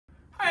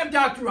I'm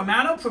Dr.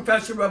 Romano,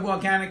 Professor of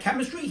Organic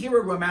Chemistry here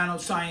at Romano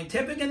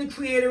Scientific and the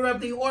creator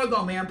of the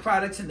Orgo-Man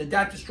products in the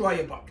DAT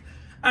Destroyer book.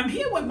 I'm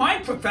here with my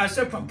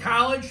professor from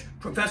college,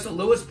 Professor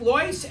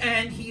Blois,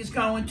 and he's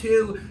going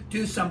to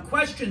do some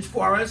questions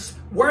for us,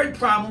 word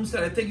problems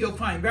that I think you'll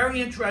find very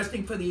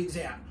interesting for the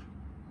exam.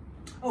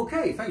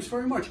 Okay, thanks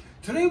very much.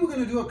 Today we're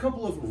going to do a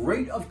couple of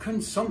rate of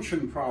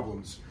consumption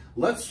problems.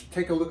 Let's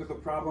take a look at the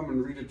problem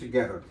and read it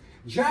together.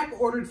 Jack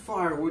ordered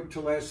firewood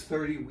to last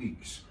 30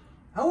 weeks.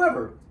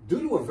 However,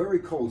 due to a very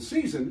cold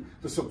season,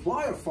 the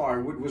supply of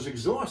firewood was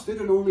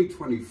exhausted in only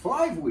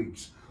 25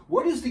 weeks.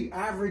 What is the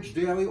average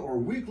daily or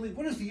weekly,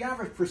 what is the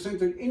average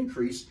percentage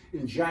increase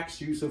in Jack's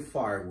use of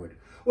firewood?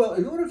 Well,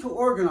 in order to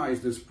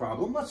organize this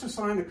problem, let's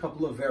assign a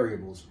couple of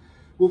variables.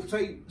 We'll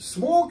say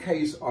small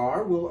case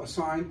r we'll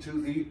assign to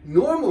the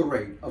normal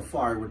rate of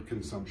firewood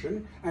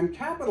consumption and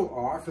capital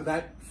R for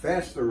that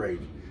faster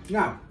rate.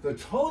 Now, the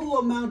total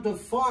amount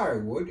of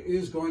firewood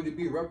is going to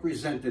be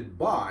represented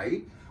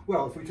by,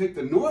 well, if we take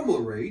the normal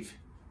rate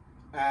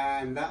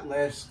and that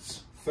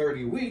lasts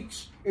 30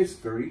 weeks, it's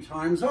 30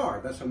 times R.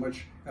 That's how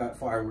much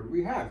firewood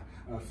we have.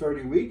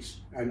 30 weeks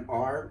and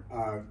R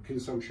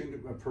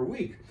consumption per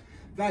week.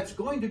 That's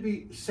going to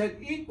be set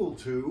equal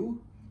to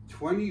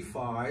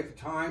 25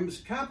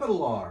 times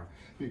capital R,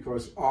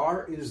 because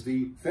R is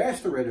the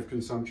faster rate of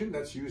consumption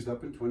that's used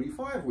up in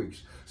 25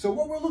 weeks. So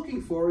what we're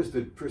looking for is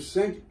the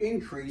percent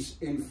increase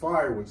in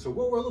firewood. So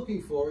what we're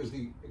looking for is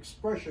the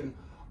expression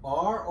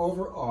R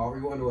over R.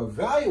 We want to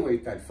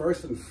evaluate that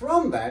first, and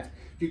from that,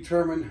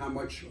 determine how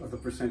much of the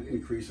percent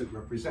increase it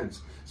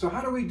represents. So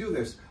how do we do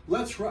this?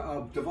 Let's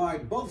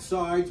divide both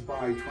sides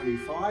by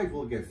 25.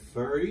 We'll get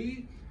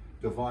 30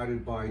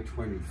 divided by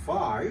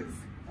 25.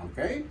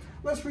 Okay,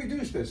 let's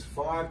reduce this.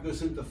 5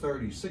 goes into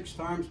 30 6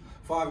 times,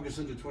 5 goes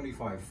into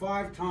 25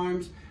 5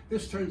 times.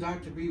 This turns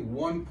out to be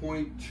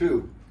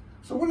 1.2.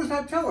 So what does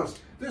that tell us?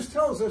 This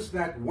tells us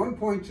that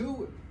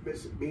 1.2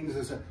 means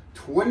there's a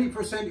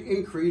 20%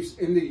 increase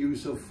in the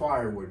use of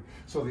firewood.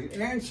 So the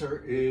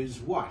answer is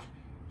what?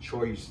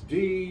 Choice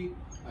D,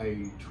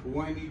 a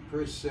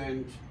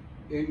 20%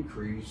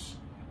 increase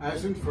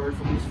as inferred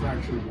from this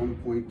fraction of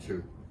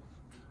 1.2.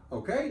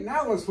 Okay,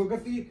 now let's look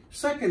at the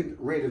second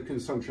rate of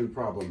consumption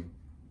problem.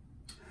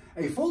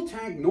 A full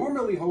tank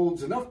normally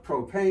holds enough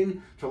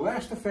propane to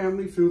last a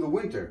family through the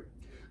winter.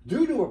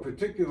 Due to a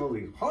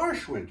particularly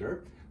harsh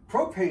winter,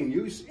 propane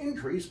use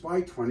increased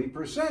by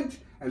 20%,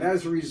 and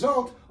as a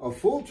result, a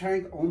full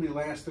tank only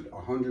lasted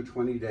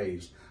 120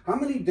 days. How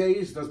many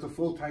days does the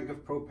full tank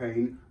of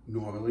propane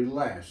normally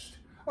last?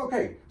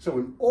 Okay, so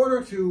in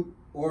order to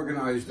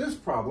organize this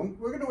problem,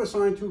 we're going to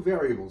assign two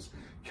variables.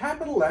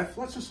 Capital F,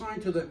 let's assign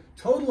to the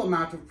total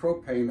amount of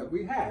propane that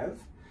we have,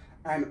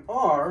 and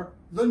R,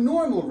 the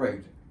normal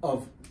rate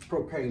of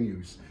propane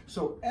use.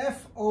 So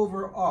F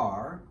over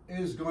R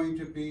is going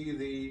to be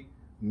the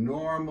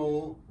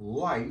normal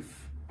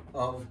life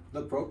of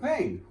the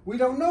propane. We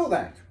don't know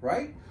that,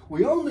 right?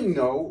 We only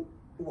know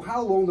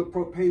how long the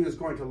propane is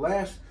going to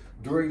last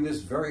during this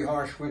very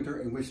harsh winter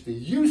in which the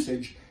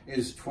usage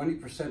is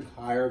 20%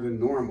 higher than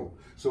normal.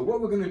 So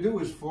what we're going to do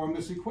is form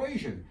this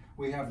equation.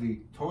 We have the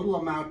total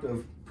amount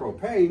of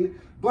propane,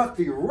 but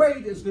the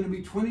rate is going to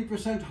be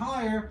 20%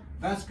 higher.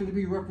 That's going to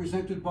be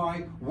represented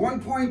by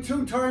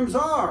 1.2 times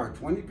R,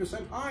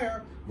 20%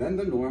 higher than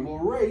the normal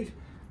rate.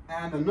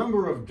 And the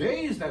number of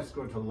days that's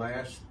going to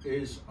last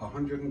is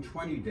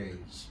 120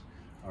 days.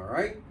 All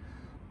right?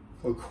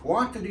 The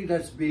quantity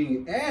that's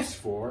being asked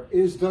for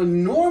is the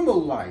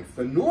normal life,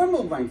 the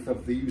normal length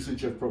of the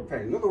usage of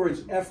propane. In other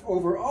words, F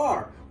over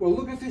R. Well,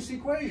 look at this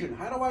equation.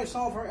 How do I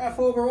solve for F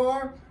over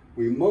R?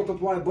 We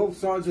multiply both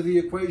sides of the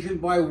equation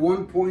by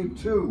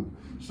 1.2.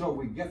 So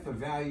we get the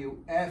value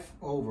F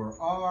over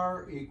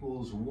R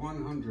equals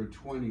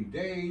 120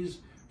 days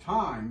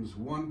times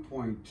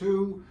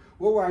 1.2.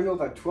 Well, I know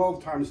that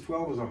 12 times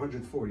 12 is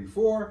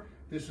 144.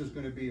 This is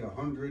going to be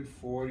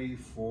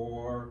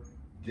 144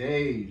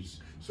 days.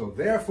 So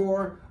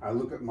therefore, I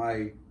look at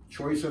my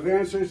choice of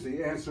answers.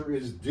 The answer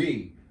is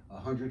D,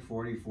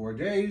 144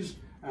 days.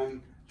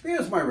 And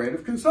here's my rate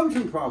of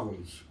consumption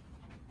problems.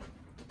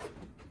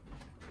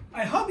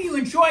 I hope you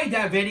enjoyed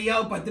that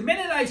video, but the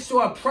minute I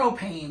saw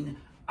propane,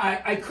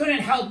 I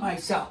couldn't help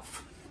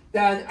myself.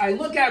 That I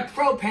look at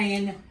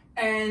propane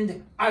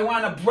and I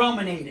want to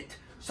brominate it.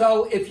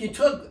 So if you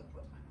took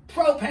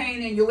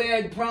propane and you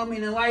add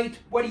bromine and light,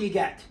 what do you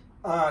get?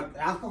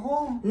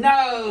 Alcohol?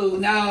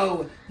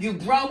 No. You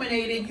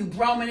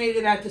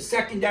brominated at the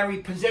secondary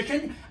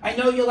position. I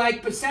know you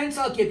like percents,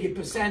 I'll give you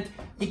percent.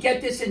 You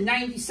get this in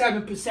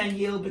 97%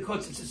 yield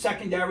because it's a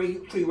secondary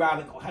free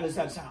radical. How does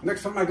that sound?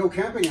 Next time I go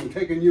camping, I'm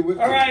taking you with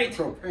me. All right.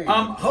 Propane.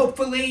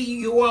 Hopefully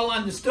you all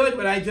understood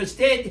what I just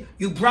did.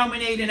 You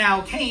brominate an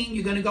alkane,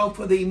 you're going to go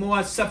for the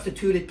more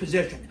substituted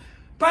position.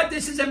 But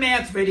this is a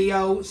math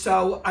video,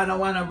 so I don't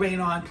want to rain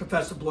on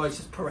Professor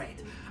Blois's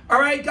parade. All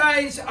right,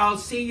 guys, I'll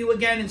see you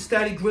again in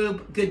study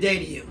group. Good day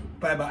to you.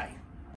 Bye-bye.